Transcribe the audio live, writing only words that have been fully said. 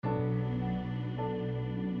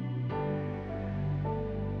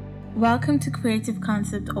Welcome to Creative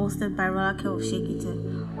Concept, hosted by Rolake of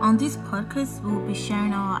Shekite. On this podcast, we will be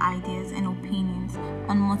sharing our ideas and opinions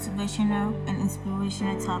on motivational and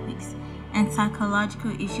inspirational topics and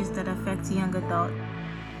psychological issues that affect young adults.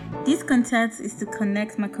 This content is to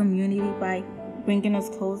connect my community by bringing us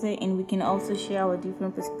closer, and we can also share our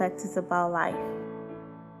different perspectives about life.